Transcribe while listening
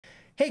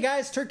Hey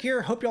guys, Turk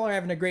here. Hope y'all are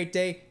having a great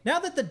day. Now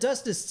that the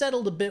dust has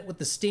settled a bit with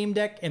the Steam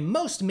Deck and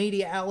most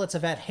media outlets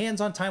have had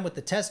hands-on time with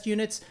the test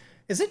units,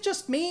 is it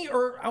just me,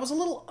 or I was a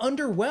little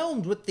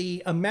underwhelmed with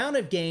the amount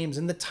of games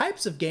and the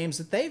types of games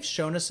that they've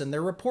shown us in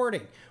their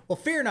reporting? Well,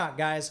 fear not,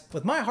 guys.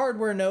 With my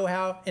hardware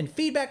know-how and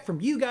feedback from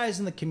you guys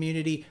in the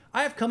community,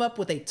 I have come up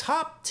with a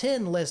top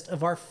 10 list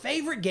of our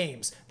favorite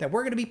games that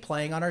we're going to be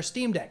playing on our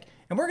Steam Deck.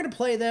 And we're going to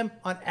play them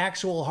on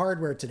actual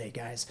hardware today,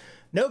 guys.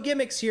 No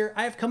gimmicks here.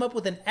 I have come up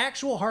with an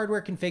actual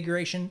hardware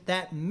configuration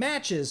that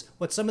matches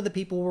what some of the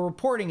people were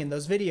reporting in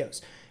those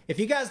videos. If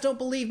you guys don't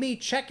believe me,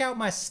 check out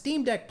my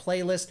Steam Deck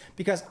playlist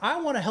because I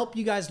want to help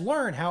you guys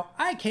learn how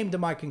I came to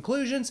my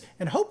conclusions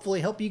and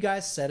hopefully help you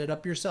guys set it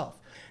up yourself.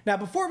 Now,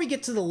 before we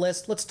get to the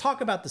list, let's talk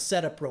about the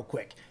setup real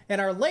quick. In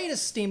our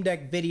latest Steam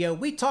Deck video,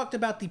 we talked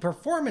about the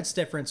performance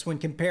difference when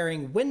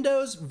comparing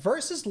Windows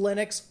versus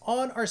Linux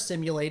on our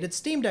simulated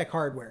Steam Deck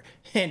hardware.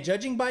 And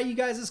judging by you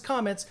guys'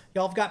 comments,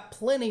 y'all have got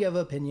plenty of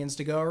opinions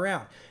to go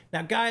around.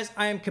 Now, guys,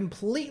 I am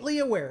completely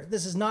aware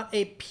this is not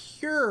a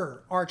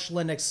pure Arch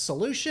Linux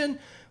solution,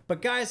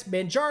 but guys,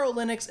 Manjaro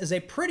Linux is a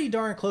pretty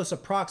darn close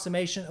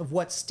approximation of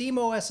what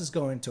SteamOS is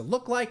going to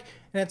look like,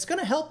 and it's going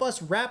to help us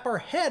wrap our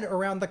head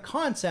around the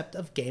concept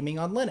of gaming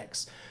on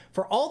Linux.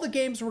 For all the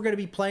games we're going to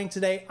be playing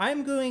today,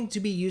 I'm going to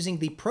be using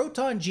the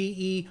Proton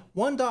GE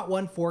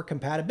 1.14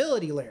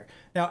 compatibility layer.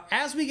 Now,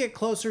 as we get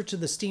closer to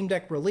the Steam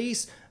Deck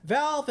release,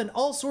 Valve and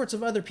all sorts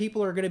of other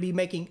people are going to be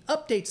making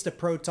updates to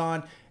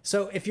Proton.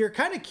 So if you're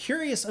kind of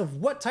curious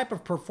of what type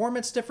of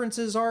performance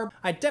differences are,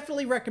 I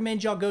definitely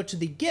recommend y'all go to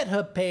the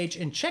GitHub page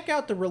and check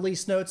out the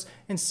release notes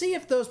and see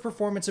if those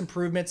performance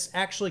improvements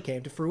actually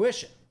came to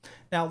fruition.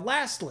 Now,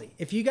 lastly,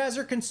 if you guys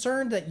are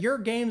concerned that your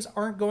games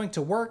aren't going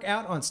to work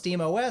out on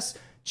SteamOS,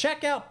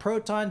 check out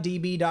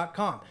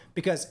ProtonDB.com,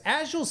 because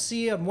as you'll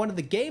see on one of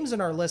the games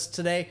in our list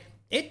today,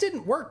 it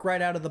didn't work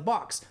right out of the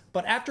box,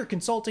 but after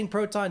consulting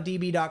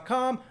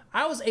ProtonDB.com,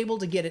 I was able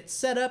to get it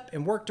set up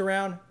and worked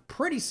around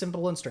pretty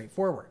simple and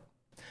straightforward.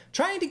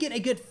 Trying to get a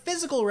good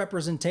physical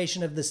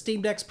representation of the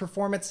Steam Deck's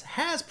performance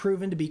has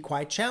proven to be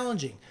quite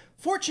challenging.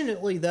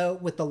 Fortunately though,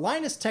 with the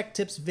Linus Tech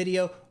Tips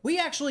video, we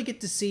actually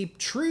get to see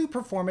true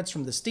performance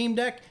from the Steam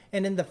Deck,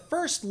 and in the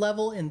first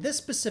level in this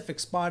specific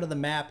spot of the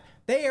map,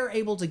 they are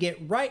able to get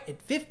right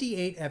at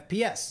 58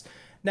 FPS.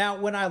 Now,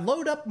 when I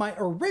load up my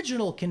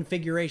original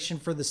configuration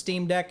for the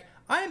Steam Deck,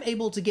 I am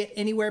able to get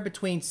anywhere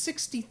between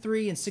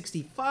 63 and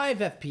 65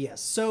 FPS.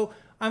 So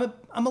I'm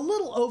a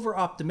little over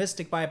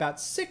optimistic by about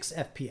 6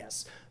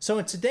 FPS. So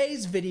in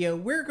today's video,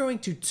 we're going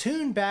to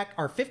tune back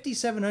our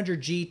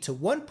 5700G to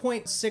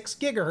 1.6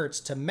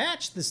 gigahertz to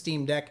match the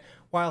Steam Deck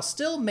while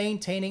still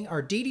maintaining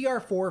our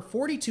DDR4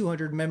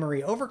 4200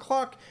 memory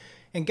overclock.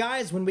 And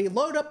guys, when we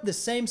load up the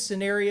same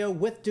scenario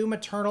with Doom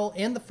Eternal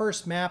in the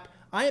first map,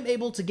 I am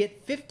able to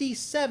get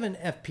 57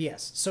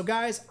 FPS. So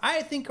guys,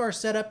 I think our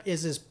setup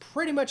is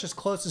pretty much as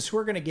close as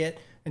we're gonna get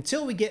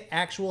until we get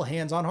actual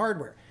hands-on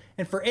hardware.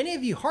 And for any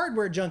of you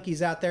hardware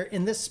junkies out there,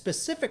 in this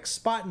specific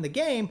spot in the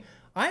game,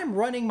 I am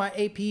running my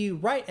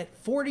APU right at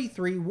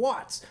 43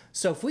 watts.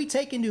 So if we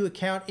take into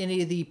account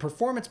any of the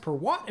performance per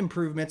watt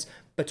improvements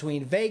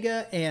between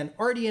Vega and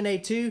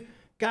RDNA 2,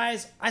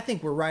 guys, I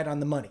think we're right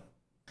on the money.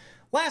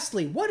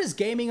 Lastly, what is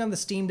gaming on the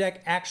Steam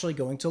Deck actually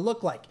going to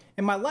look like?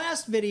 In my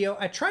last video,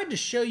 I tried to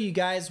show you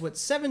guys what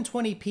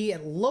 720p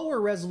at lower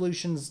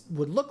resolutions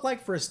would look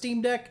like for a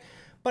Steam Deck,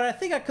 but I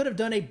think I could have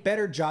done a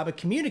better job of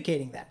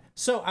communicating that.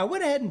 So I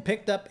went ahead and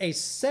picked up a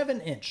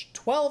 7-inch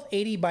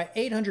 1280 by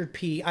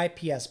 800p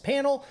IPS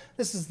panel.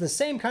 This is the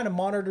same kind of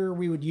monitor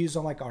we would use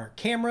on like our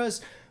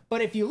cameras,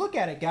 but if you look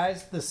at it,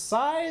 guys, the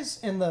size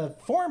and the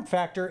form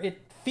factor,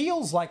 it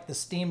feels like the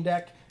Steam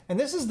Deck. And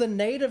this is the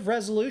native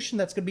resolution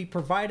that's going to be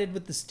provided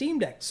with the Steam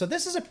Deck. So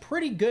this is a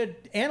pretty good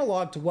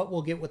analog to what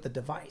we'll get with the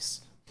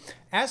device.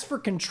 As for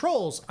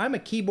controls, I'm a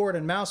keyboard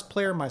and mouse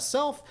player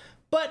myself,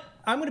 but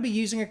I'm going to be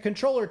using a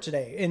controller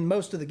today in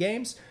most of the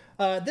games.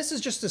 This is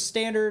just a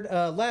standard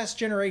last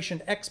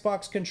generation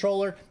Xbox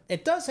controller.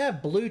 It does have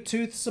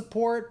Bluetooth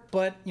support,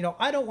 but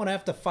I don't want to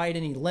have to fight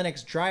any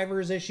Linux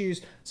drivers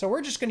issues. So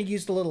we're just going to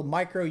use the little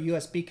micro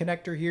USB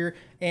connector here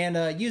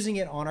and using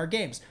it on our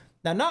games.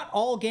 Now, not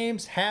all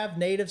games have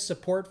native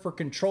support for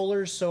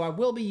controllers, so I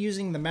will be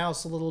using the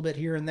mouse a little bit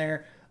here and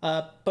there,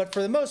 but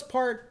for the most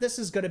part, this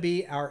is going to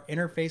be our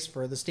interface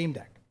for the Steam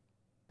Deck.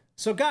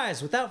 So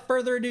guys, without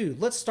further ado,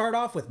 let's start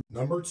off with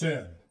Number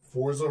 10,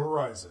 Forza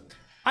Horizon.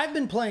 I've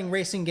been playing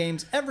racing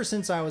games ever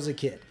since I was a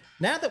kid.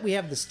 Now that we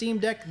have the Steam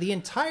Deck, the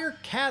entire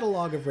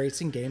catalog of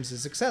racing games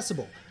is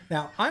accessible.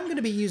 Now, I'm going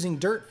to be using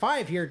Dirt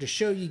 5 here to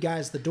show you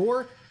guys the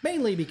door,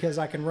 mainly because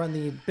I can run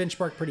the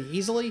benchmark pretty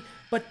easily,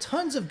 but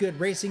tons of good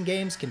racing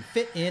games can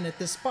fit in at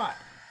this spot.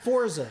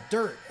 Forza,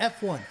 Dirt,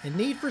 F1, and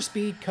Need for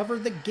Speed cover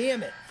the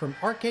gamut from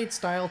arcade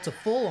style to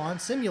full-on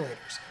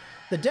simulators.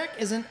 The deck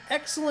is an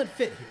excellent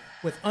fit here,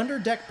 with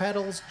under-deck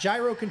pedals,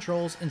 gyro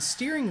controls, and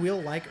steering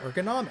wheel-like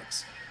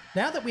ergonomics.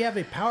 Now that we have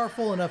a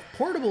powerful enough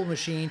portable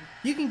machine,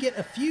 you can get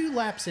a few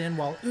laps in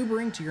while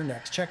Ubering to your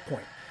next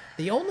checkpoint.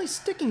 The only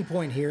sticking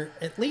point here,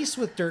 at least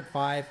with Dirt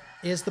 5,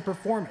 is the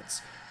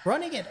performance.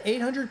 Running at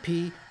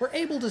 800p, we're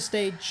able to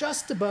stay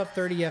just above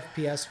 30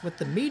 FPS with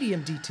the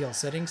medium detail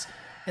settings,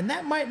 and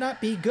that might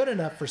not be good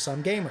enough for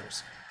some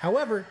gamers.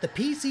 However, the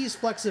PC's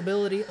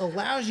flexibility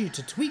allows you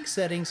to tweak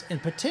settings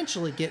and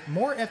potentially get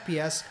more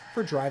FPS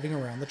for driving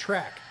around the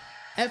track.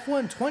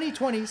 F1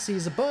 2020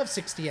 sees above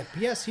 60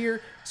 FPS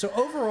here, so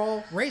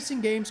overall,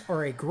 racing games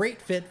are a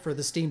great fit for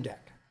the Steam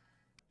Deck.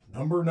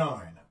 Number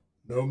 9.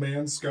 No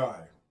Man's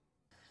Sky.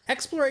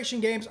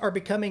 Exploration games are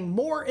becoming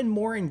more and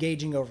more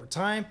engaging over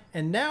time,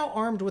 and now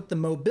armed with the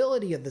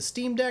mobility of the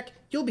Steam Deck,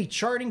 you'll be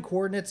charting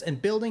coordinates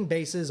and building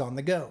bases on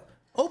the go.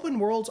 Open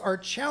worlds are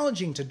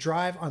challenging to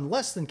drive on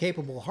less than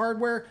capable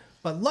hardware,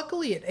 but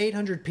luckily at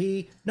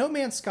 800p, No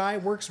Man's Sky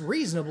works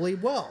reasonably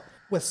well.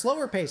 With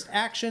slower paced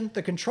action,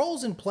 the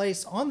controls in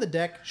place on the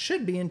deck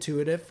should be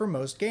intuitive for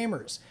most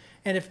gamers.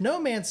 And if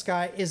No Man's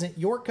Sky isn't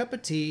your cup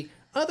of tea,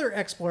 other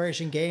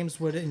exploration games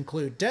would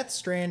include Death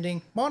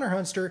Stranding, Monster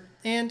Hunter,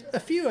 and a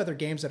few other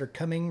games that are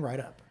coming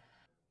right up.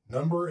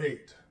 Number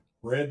 8.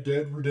 Red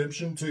Dead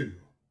Redemption 2.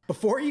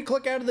 Before you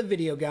click out of the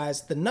video,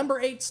 guys, the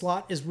number 8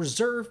 slot is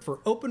reserved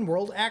for open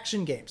world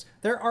action games.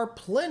 There are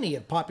plenty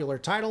of popular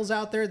titles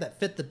out there that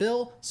fit the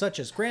bill, such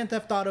as Grand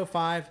Theft Auto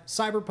 5,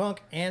 Cyberpunk,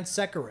 and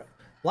Sekiro.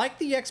 Like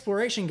the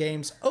exploration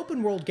games,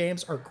 open world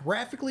games are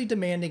graphically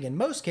demanding in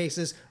most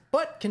cases,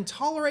 but can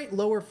tolerate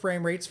lower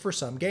frame rates for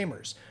some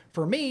gamers.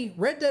 For me,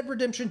 Red Dead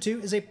Redemption 2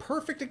 is a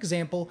perfect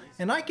example,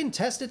 and I can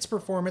test its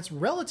performance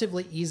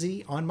relatively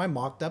easy on my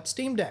mocked up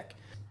Steam Deck.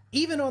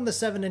 Even on the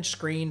 7-inch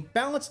screen,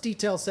 balanced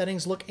detail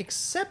settings look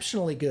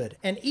exceptionally good,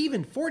 and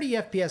even 40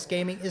 FPS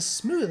gaming is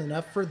smooth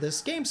enough for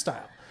this game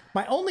style.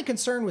 My only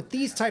concern with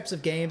these types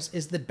of games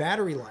is the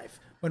battery life.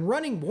 When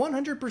running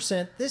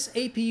 100%, this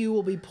APU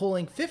will be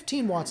pulling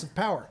 15 watts of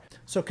power,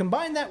 so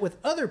combine that with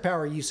other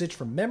power usage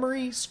from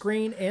memory,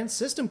 screen, and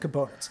system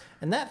components,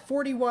 and that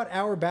 40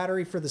 watt-hour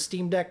battery for the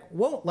Steam Deck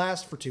won't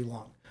last for too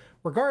long.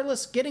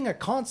 Regardless, getting a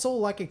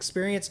console-like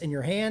experience in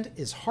your hand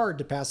is hard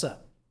to pass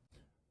up.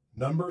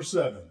 Number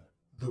 7.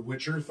 The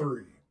Witcher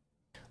 3.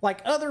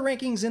 Like other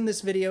rankings in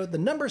this video, the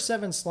number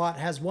 7 slot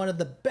has one of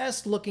the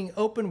best looking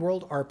open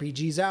world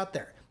RPGs out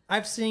there.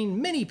 I've seen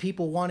many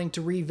people wanting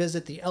to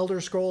revisit the Elder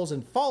Scrolls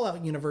and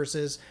Fallout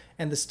universes,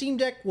 and the Steam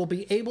Deck will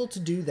be able to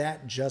do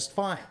that just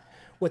fine.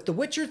 With The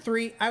Witcher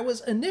 3, I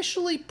was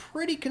initially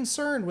pretty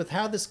concerned with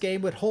how this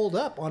game would hold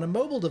up on a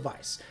mobile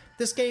device.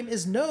 This game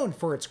is known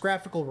for its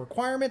graphical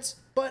requirements,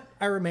 but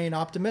I remain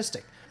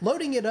optimistic.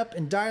 Loading it up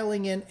and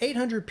dialing in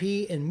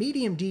 800p in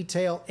medium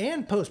detail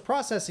and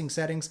post-processing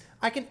settings,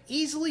 I can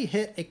easily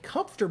hit a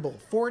comfortable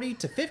 40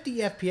 to 50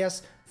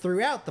 FPS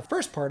throughout the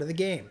first part of the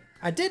game.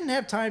 I didn't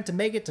have time to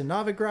make it to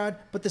Novigrad,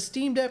 but the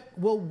Steam Deck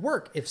will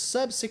work if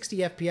sub 60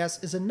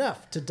 FPS is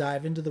enough to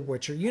dive into the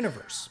Witcher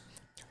universe.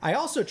 I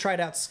also tried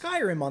out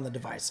Skyrim on the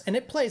device, and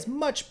it plays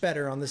much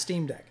better on the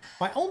Steam Deck.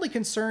 My only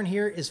concern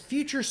here is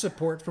future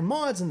support for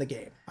mods in the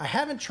game. I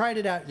haven't tried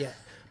it out yet,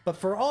 but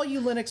for all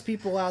you Linux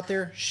people out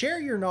there, share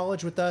your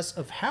knowledge with us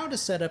of how to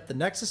set up the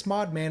Nexus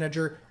Mod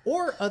Manager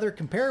or other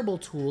comparable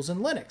tools in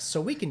Linux so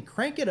we can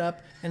crank it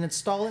up and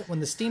install it when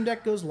the Steam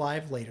Deck goes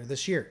live later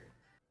this year.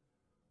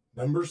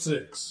 Number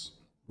 6.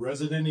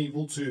 Resident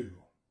Evil 2.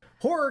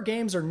 Horror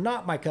games are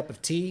not my cup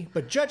of tea,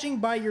 but judging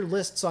by your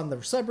lists on the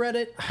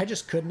subreddit, I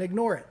just couldn't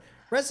ignore it.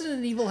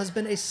 Resident Evil has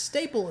been a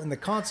staple in the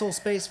console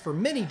space for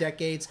many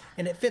decades,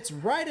 and it fits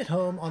right at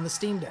home on the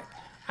Steam Deck.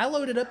 I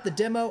loaded up the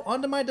demo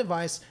onto my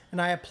device,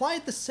 and I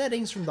applied the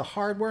settings from the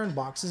Hardware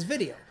Unboxes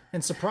video,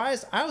 and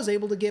surprised I was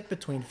able to get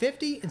between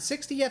 50 and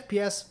 60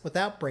 FPS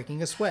without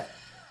breaking a sweat.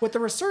 With the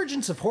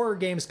resurgence of horror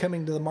games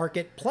coming to the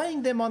market,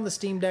 playing them on the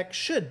Steam Deck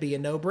should be a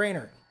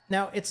no-brainer.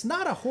 Now, it's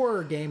not a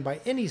horror game by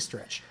any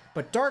stretch,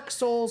 but Dark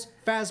Souls,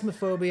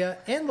 Phasmophobia,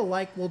 and the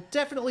like will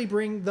definitely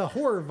bring the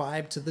horror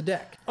vibe to the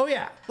deck. Oh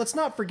yeah, let's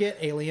not forget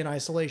Alien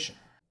Isolation.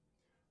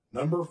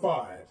 Number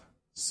 5.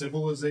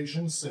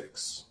 Civilization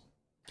 6.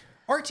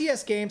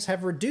 RTS games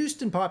have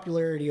reduced in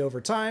popularity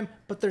over time,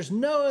 but there's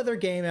no other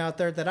game out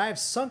there that I've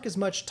sunk as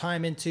much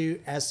time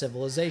into as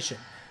Civilization.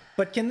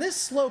 But can this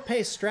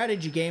slow-paced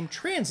strategy game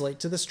translate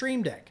to the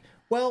Steam Deck?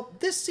 Well,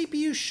 this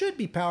CPU should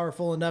be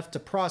powerful enough to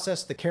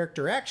process the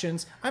character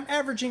actions. I'm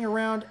averaging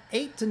around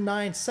 8 to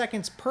 9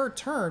 seconds per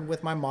turn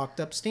with my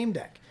mocked up Steam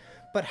Deck.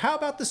 But how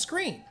about the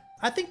screen?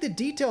 I think the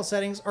detail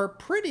settings are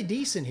pretty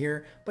decent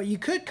here, but you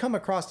could come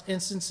across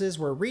instances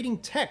where reading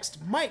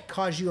text might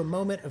cause you a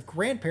moment of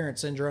grandparent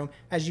syndrome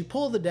as you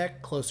pull the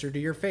deck closer to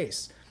your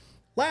face.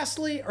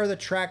 Lastly are the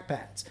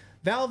trackpads.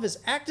 Valve is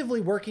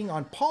actively working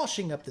on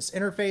polishing up this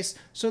interface,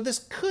 so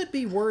this could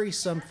be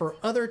worrisome for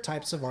other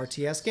types of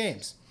RTS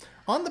games.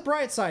 On the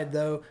bright side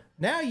though,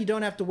 now you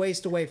don't have to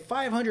waste away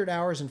 500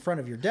 hours in front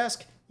of your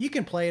desk, you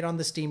can play it on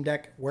the Steam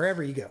Deck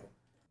wherever you go.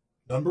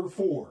 Number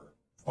 4.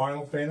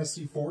 Final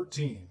Fantasy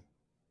XIV.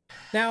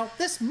 Now,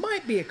 this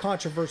might be a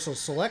controversial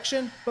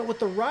selection, but with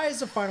the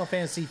rise of Final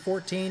Fantasy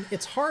XIV,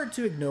 it's hard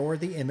to ignore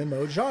the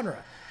MMO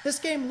genre. This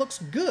game looks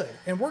good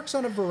and works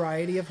on a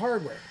variety of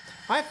hardware.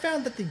 I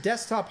found that the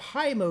desktop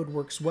high mode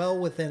works well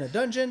within a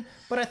dungeon,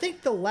 but I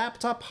think the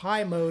laptop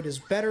high mode is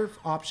a better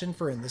option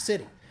for in the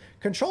city.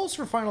 Controls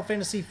for Final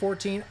Fantasy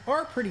XIV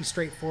are pretty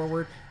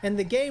straightforward, and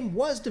the game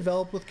was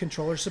developed with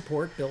controller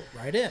support built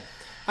right in.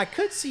 I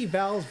could see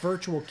Valve's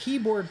virtual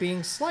keyboard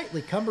being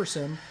slightly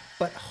cumbersome,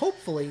 but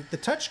hopefully the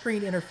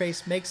touchscreen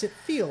interface makes it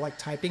feel like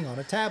typing on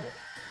a tablet.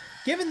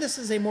 Given this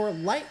is a more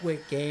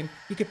lightweight game,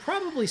 you could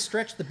probably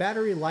stretch the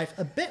battery life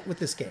a bit with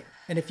this game,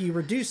 and if you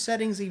reduce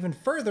settings even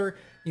further,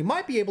 you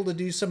might be able to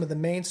do some of the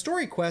main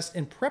story quests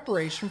in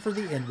preparation for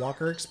the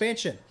Endwalker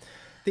expansion.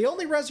 The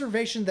only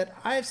reservation that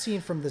I've seen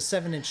from the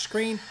 7-inch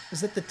screen is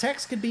that the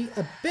text could be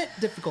a bit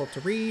difficult to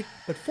read,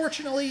 but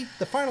fortunately,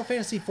 the Final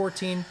Fantasy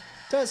XIV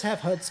does have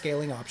HUD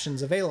scaling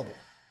options available.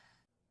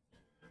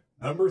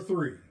 Number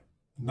 3,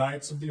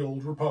 Knights of the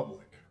Old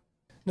Republic.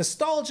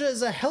 Nostalgia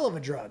is a hell of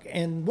a drug,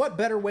 and what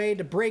better way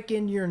to break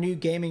into your new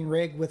gaming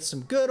rig with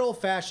some good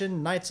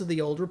old-fashioned Knights of the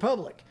Old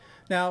Republic.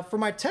 Now, for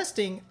my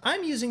testing,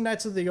 I'm using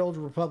Knights of the Old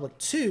Republic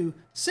 2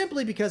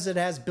 simply because it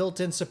has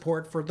built-in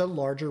support for the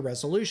larger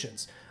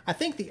resolutions. I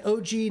think the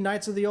OG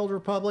Knights of the Old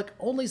Republic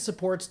only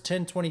supports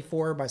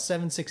 1024 by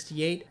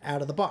 768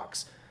 out of the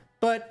box,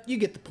 but you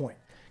get the point.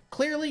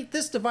 Clearly,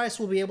 this device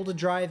will be able to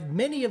drive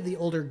many of the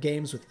older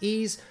games with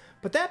ease,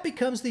 but that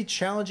becomes the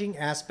challenging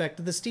aspect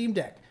of the Steam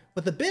Deck.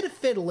 With a bit of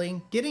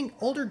fiddling, getting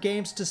older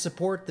games to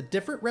support the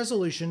different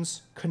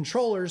resolutions,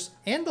 controllers,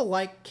 and the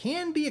like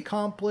can be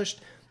accomplished,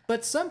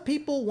 but some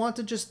people want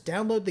to just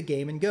download the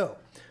game and go.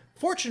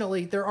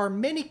 Fortunately, there are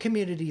many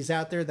communities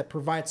out there that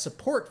provide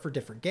support for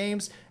different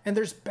games, and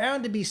there's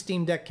bound to be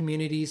Steam Deck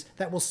communities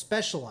that will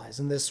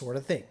specialize in this sort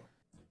of thing.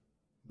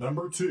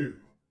 Number 2,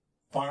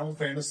 Final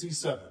Fantasy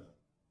VII.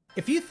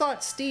 If you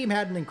thought Steam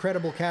had an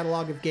incredible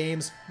catalog of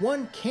games,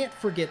 one can't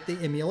forget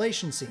the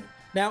emulation scene.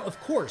 Now,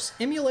 of course,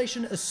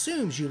 emulation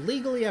assumes you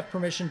legally have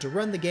permission to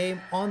run the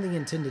game on the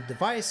intended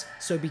device,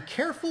 so be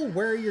careful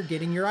where you're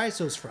getting your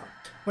ISOs from.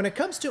 When it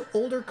comes to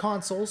older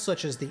consoles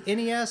such as the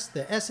NES,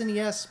 the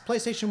SNES,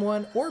 PlayStation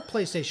 1, or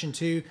PlayStation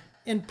 2,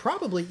 and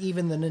probably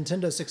even the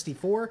Nintendo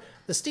 64,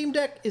 the Steam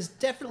Deck is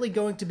definitely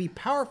going to be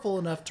powerful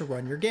enough to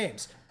run your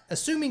games,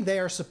 assuming they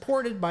are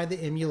supported by the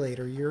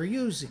emulator you're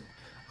using.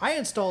 I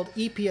installed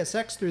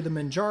EPSX through the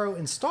Manjaro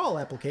install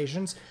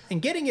applications,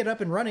 and getting it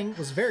up and running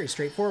was very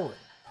straightforward.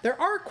 There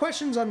are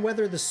questions on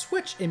whether the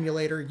Switch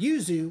emulator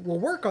Yuzu will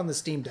work on the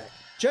Steam Deck.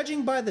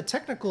 Judging by the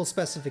technical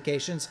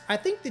specifications, I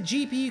think the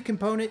GPU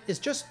component is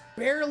just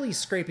barely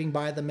scraping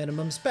by the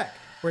minimum spec,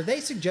 where they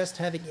suggest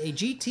having a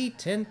GT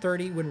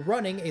 1030 when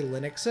running a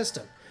Linux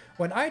system.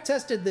 When I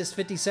tested this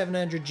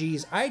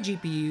 5700G's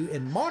iGPU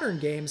in modern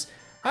games,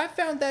 I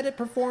found that it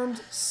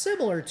performed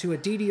similar to a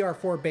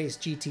DDR4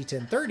 based GT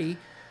 1030,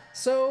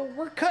 so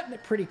we're cutting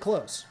it pretty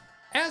close.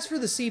 As for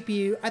the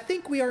CPU, I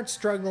think we aren't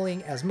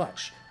struggling as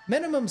much.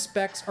 Minimum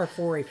specs are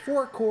for a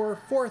 4-core,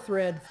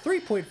 4-thread,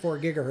 3.4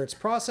 GHz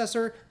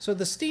processor, so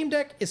the Steam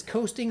Deck is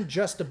coasting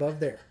just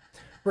above there.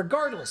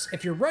 Regardless,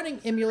 if you're running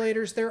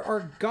emulators, there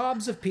are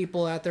gobs of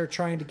people out there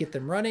trying to get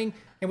them running,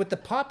 and with the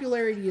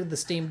popularity of the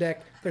Steam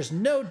Deck, there's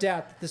no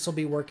doubt that this will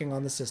be working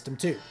on the system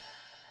too.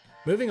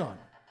 Moving on.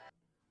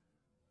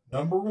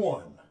 Number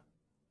 1,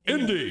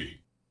 Indie.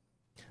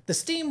 The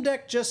Steam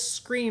Deck just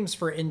screams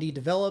for indie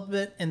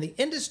development, and the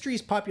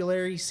industry's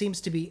popularity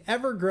seems to be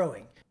ever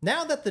growing.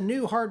 Now that the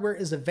new hardware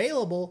is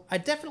available, I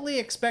definitely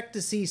expect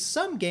to see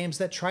some games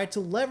that try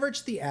to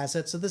leverage the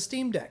assets of the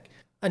Steam Deck.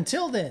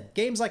 Until then,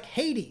 games like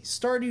Hades,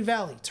 Stardew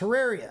Valley,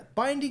 Terraria,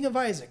 Binding of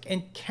Isaac,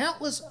 and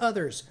countless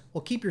others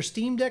will keep your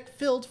Steam Deck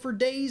filled for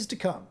days to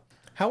come.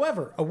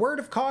 However, a word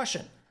of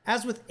caution.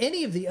 As with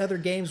any of the other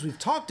games we've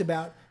talked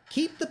about,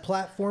 keep the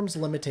platform's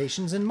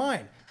limitations in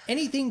mind.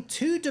 Anything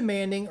too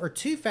demanding or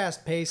too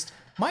fast-paced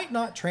might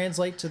not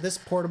translate to this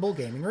portable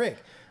gaming rig.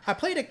 I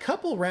played a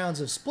couple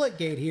rounds of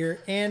Splitgate here,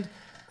 and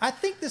I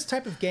think this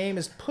type of game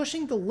is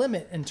pushing the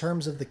limit in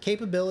terms of the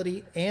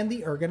capability and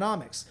the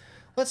ergonomics.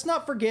 Let's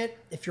not forget,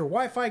 if your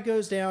Wi-Fi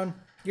goes down,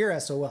 you're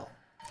SOL.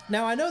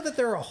 Now, I know that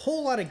there are a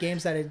whole lot of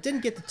games that I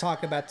didn't get to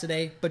talk about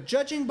today, but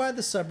judging by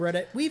the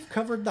subreddit, we've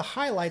covered the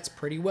highlights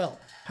pretty well.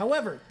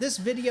 However, this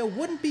video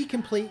wouldn't be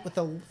complete with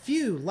a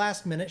few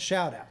last-minute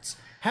shoutouts.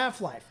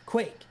 Half-Life,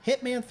 Quake,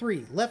 Hitman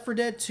 3, Left 4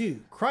 Dead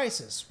 2,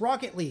 Crysis,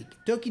 Rocket League,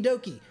 Doki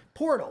Doki,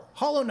 Portal,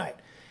 Hollow Knight,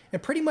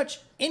 and pretty much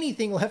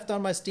anything left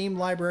on my Steam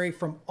library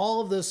from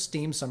all of those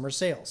Steam summer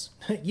sales.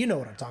 You know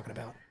what I'm talking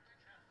about.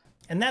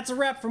 And that's a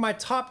wrap for my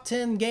top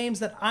 10 games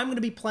that I'm going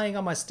to be playing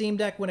on my Steam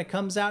Deck when it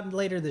comes out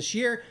later this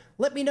year.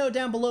 Let me know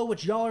down below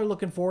what y'all are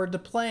looking forward to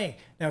playing.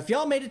 Now, if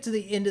y'all made it to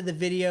the end of the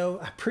video,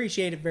 I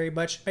appreciate it very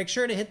much. Make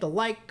sure to hit the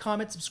like,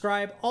 comment,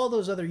 subscribe. All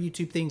those other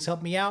YouTube things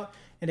help me out.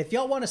 And if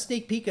y'all want a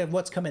sneak peek of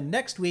what's coming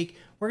next week,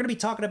 we're going to be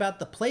talking about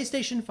the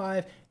PlayStation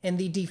 5 and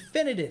the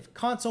definitive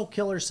console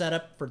killer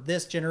setup for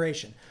this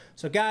generation.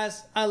 So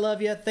guys, I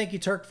love you. Thank you,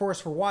 Turk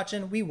Force, for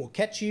watching. We will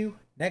catch you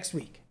next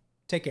week.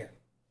 Take care.